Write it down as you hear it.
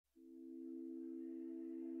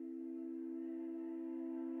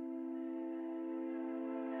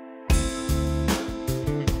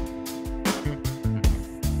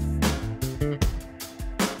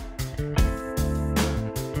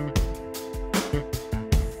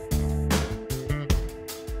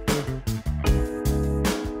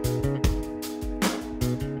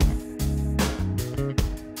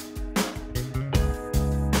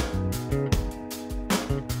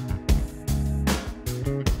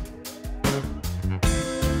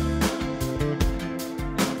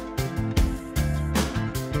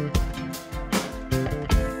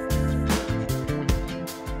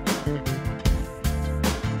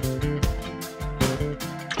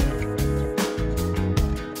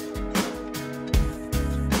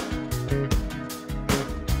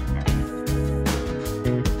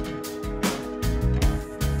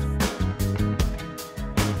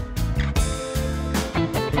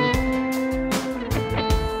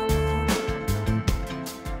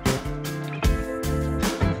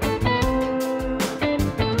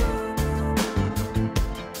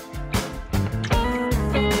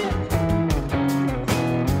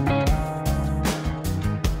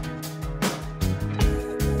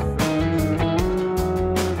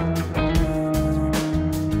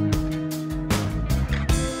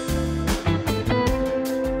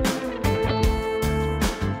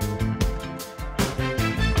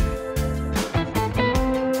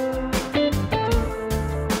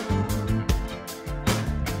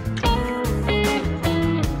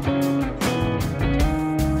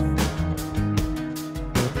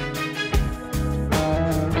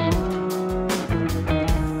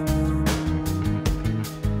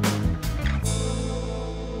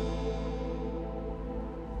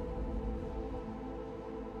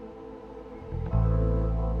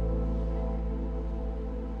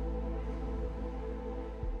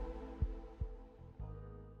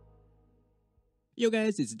Yo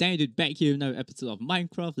guys, it's Daniel back here in another episode of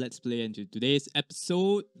Minecraft Let's Play, and today's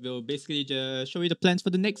episode will basically just show you the plans for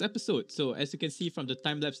the next episode. So as you can see from the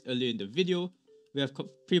time lapse earlier in the video, we have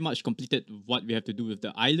pretty much completed what we have to do with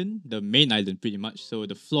the island, the main island pretty much. So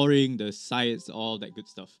the flooring, the sides, all that good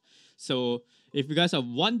stuff. So if you guys are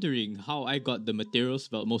wondering how I got the materials,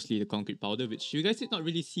 well, mostly the concrete powder, which you guys did not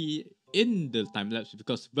really see in the time lapse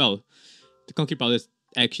because, well, the concrete powder is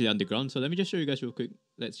actually underground. So let me just show you guys real quick.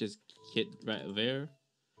 Let's just hit right there.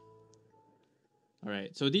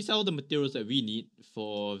 Alright, so these are all the materials that we need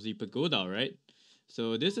for the pagoda, right?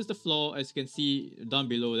 So this is the floor. As you can see down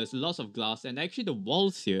below, there's lots of glass, and actually the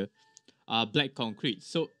walls here are black concrete.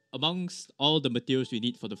 So amongst all the materials we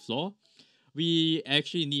need for the floor, we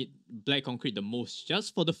actually need black concrete the most,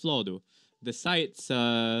 just for the floor though. The sides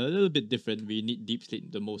are a little bit different. We need deep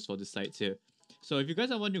slate the most for the sides here. So if you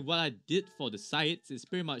guys are wondering what I did for the sides, it's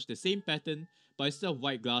pretty much the same pattern, but instead of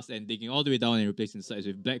white glass and digging all the way down and replacing the sides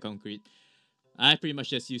with black concrete, I pretty much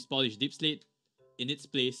just used polished deep slate in its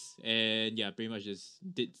place, and yeah, pretty much just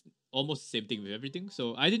did almost the same thing with everything.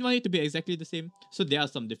 So I didn't want it to be exactly the same. So there are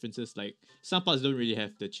some differences, like some parts don't really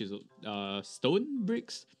have the chiseled stone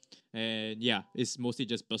bricks, and yeah, it's mostly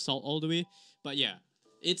just basalt all the way. But yeah,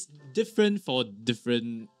 it's different for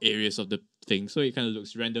different areas of the thing, so it kind of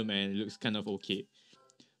looks random and it looks kind of okay.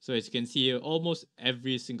 So as you can see here, almost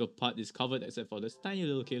every single part is covered except for this tiny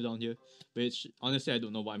little cave down here, which honestly I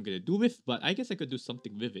don't know what I'm gonna do with, but I guess I could do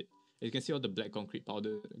something with it. As you can see all the black concrete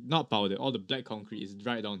powder, not powder, all the black concrete is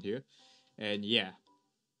dry down here. And yeah.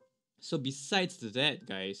 So besides that,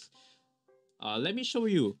 guys, let me show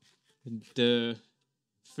you the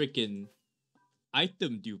freaking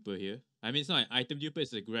item duper here. I mean, it's not an item duper,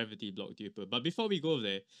 it's a gravity block duper. But before we go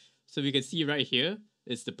there, so we can see right here,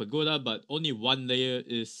 it's the pagoda, but only one layer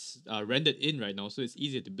is rendered in right now, so it's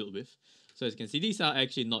easier to build with. So as you can see, these are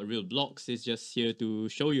actually not real blocks. It's just here to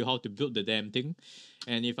show you how to build the damn thing.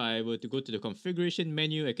 And if I were to go to the configuration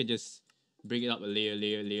menu, I can just bring it up a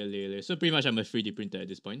layer. So pretty much I'm a 3D printer at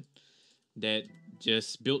this point that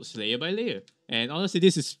just builds layer by layer. And honestly,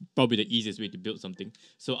 this is probably the easiest way to build something.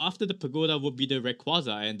 So after the pagoda would be the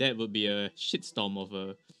Rayquaza, and that would be a shitstorm of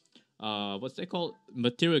a what's that called?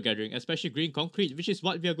 Material gathering, especially green concrete, which is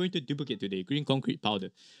what we are going to duplicate today, green concrete powder.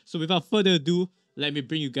 So without further ado, let me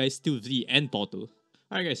bring you guys to the end portal.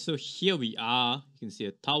 Alright guys, so here we are. You can see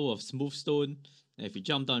a tower of smooth stone. And if you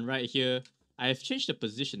jump down right here, I have changed the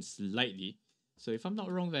position slightly. So if I'm not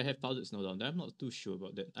wrong, I have powdered snow down there. I'm not too sure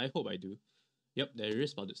about that. I hope I do. Yep, there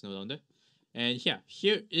is powdered snow down there. And yeah,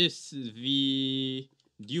 here is the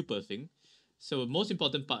duper thing. So most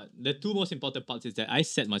important part, the two most important parts is that I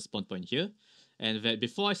set my spawn point here, and that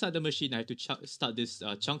before I start the machine, I have to start this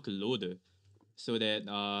chunk loader, so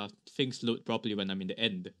that things load properly when I'm in the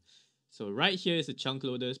end. So right here is a chunk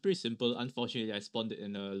loader. It's pretty simple. Unfortunately, I spawned it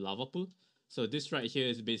in a lava pool. So this right here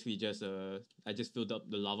is basically just I just filled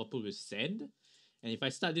up the lava pool with sand, and if I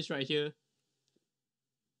start this right here,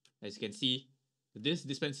 as you can see, this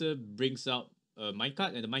dispenser brings out a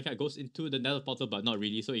minecart, and the minecart goes into the nether portal, but not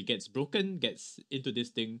really. So it gets broken, gets into this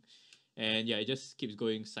thing, and yeah, it just keeps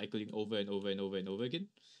going, cycling over and over and over and over again.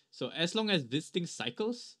 So as long as this thing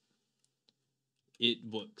cycles, it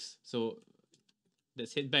works. So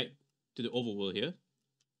let's head back to the overworld here.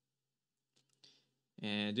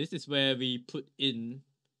 And this is where we put in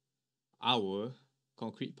our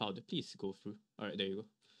concrete powder. Please go through. Alright, there you go.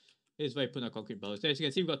 Here's where I put our concrete powder. So as you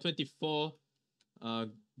can see, we've got 24 uh,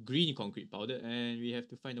 green concrete powder, and we have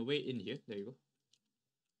to find a way in here. There you go.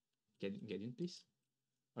 Get in, please.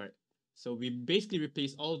 Alright. So we basically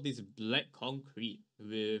replace all this black concrete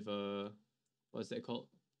with what's that called?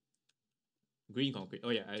 Green concrete. Oh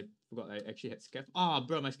yeah, I forgot I actually had scaffold.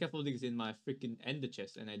 Bro, my scaffolding is in my freaking ender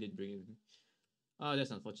chest, and I didn't bring it with me.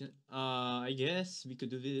 That's unfortunate. I guess we could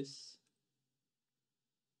do this.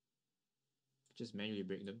 Just manually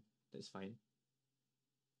break them. That's fine.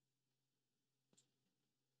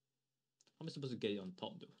 How am I supposed to get it on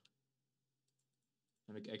top though?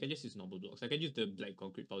 I can just use normal blocks. I can use the black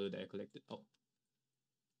concrete powder that I collected. Oh.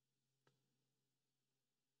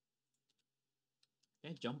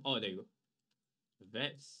 Okay, jump. Oh, there you go.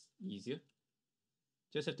 That's easier.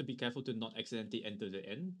 Just have to be careful to not accidentally enter the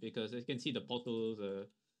end, because as you can see, the portals are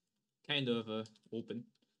kind of open.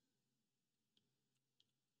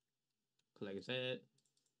 Collect that.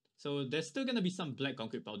 So there's still gonna be some black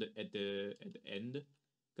concrete powder at the end,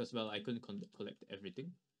 because well, I couldn't collect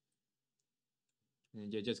everything.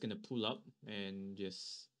 And you're just gonna pull up and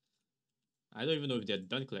just, I don't even know if they're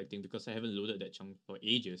done collecting, because I haven't loaded that chunk for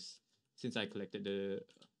ages since I collected the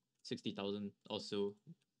 60,000 or so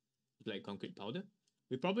black concrete powder.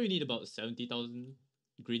 We probably need about 70,000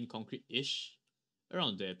 green concrete ish.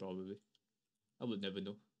 Around there, probably. I would never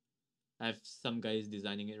know. I have some guys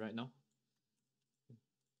designing it right now.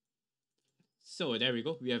 So there we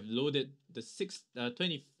go. We have loaded the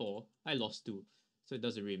 24. I lost 2. So it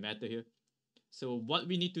doesn't really matter here. So what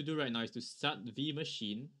we need to do right now is to start the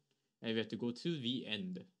machine. And we have to go to the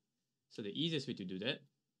end. So the easiest way to do that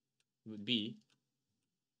would be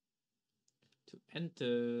to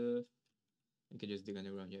enter. I can just dig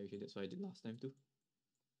underground here. Okay, that's what I did last time too.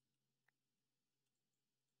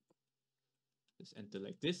 Just enter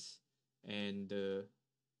like this. And there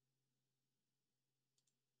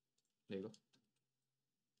you go.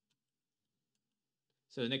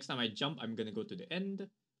 So the next time I jump, I'm gonna go to the end.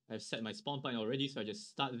 I've set my spawn point already, so I just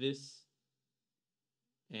start this.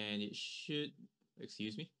 And it should,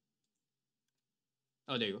 excuse me.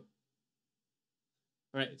 Oh, there you go.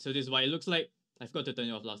 Alright, so this is what it looks like. I forgot to turn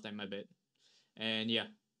it off last time, my bad. And yeah,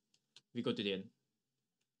 we go to the end.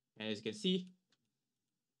 And as you can see,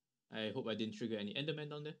 I hope I didn't trigger any enderman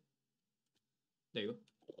down there. There you go.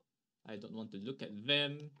 I don't want to look at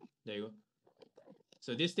them. There you go.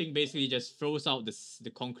 So this thing basically just throws out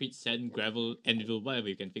the concrete, sand, gravel, anvil, whatever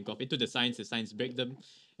you can think of, into the signs break them,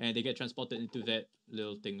 and they get transported into that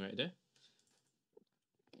little thing right there.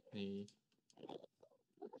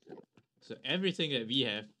 So everything that we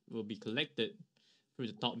have will be collected through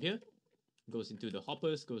the top here, goes into the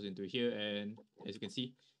hoppers, goes into here, and as you can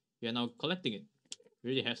see, we are now collecting it. We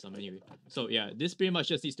already have some anyway. So yeah, this pretty much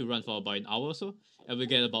just needs to run for about an hour or so, and we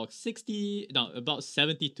get about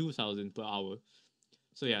 72,000 per hour.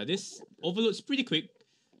 So yeah, this overloads pretty quick.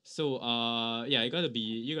 So yeah, you gotta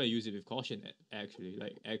use it with caution actually,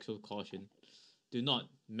 like actual caution. Do not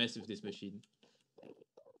mess with this machine.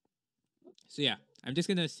 So yeah, I'm just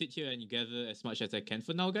gonna sit here and gather as much as I can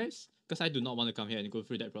for now, guys, because I do not want to come here and go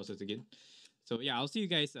through that process again. So yeah, I'll see you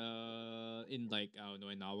guys in like, I don't know,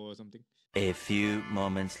 an hour or something. A few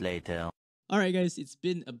moments later. Alright guys, it's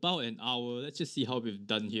been about an hour. Let's just see how we've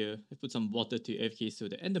done here. I put some water to AFK so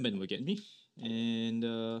the enderman will get me. And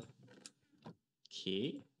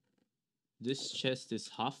okay. This chest is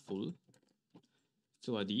half full.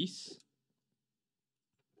 So are these.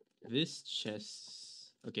 This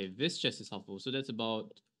chest, okay, this chest is half full. So that's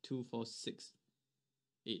about 2, 4, 6,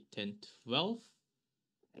 8, 10, 12.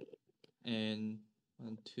 And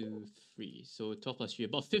 1, 2, 3. So 12 plus 3,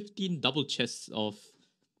 about 15 double chests of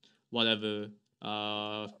whatever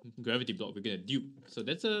gravity block we're gonna dupe. So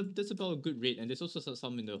that's about a good rate, and there's also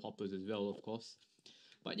some in the hoppers as well, of course.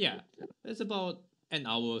 But yeah, that's about an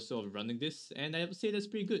hour or so of running this, and I would say that's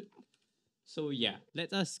pretty good. So yeah,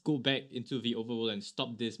 let us go back into the overworld and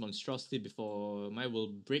stop this monstrosity before my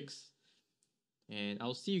world breaks. And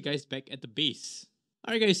I'll see you guys back at the base.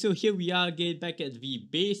 Alright guys, so here we are again back at the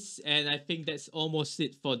base, and I think that's almost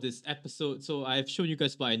it for this episode. So I've shown you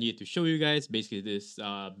guys what I needed to show you guys, basically this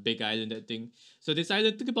big island, that thing. So this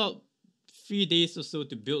island took about 3 days or so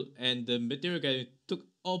to build, and the material guy took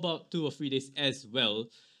about 2 or 3 days as well,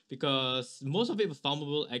 because most of it was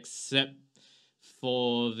farmable except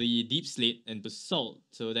for the deep slate and basalt,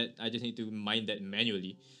 so that I just need to mine that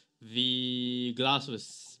manually. The glass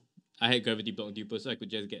was, I had gravity block duper, so I could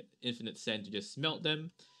just get infinite sand to just smelt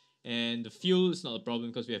them. And the fuel is not a problem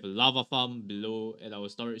because we have a lava farm below at our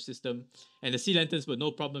storage system. And the sea lanterns were no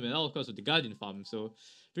problem at all because of the guardian farm. So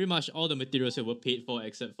pretty much all the materials were paid for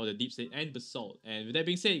except for the deep slate and basalt. And with that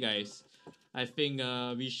being said, guys, I think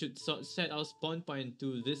we should set our spawn point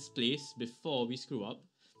to this place before we screw up.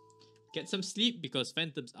 Get some sleep because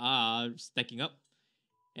phantoms are stacking up.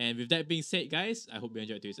 And with that being said, guys, I hope you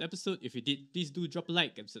enjoyed today's episode. If you did, please do drop a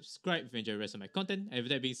like and subscribe if you enjoy the rest of my content. And with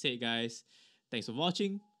that being said, guys, thanks for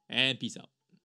watching and peace out.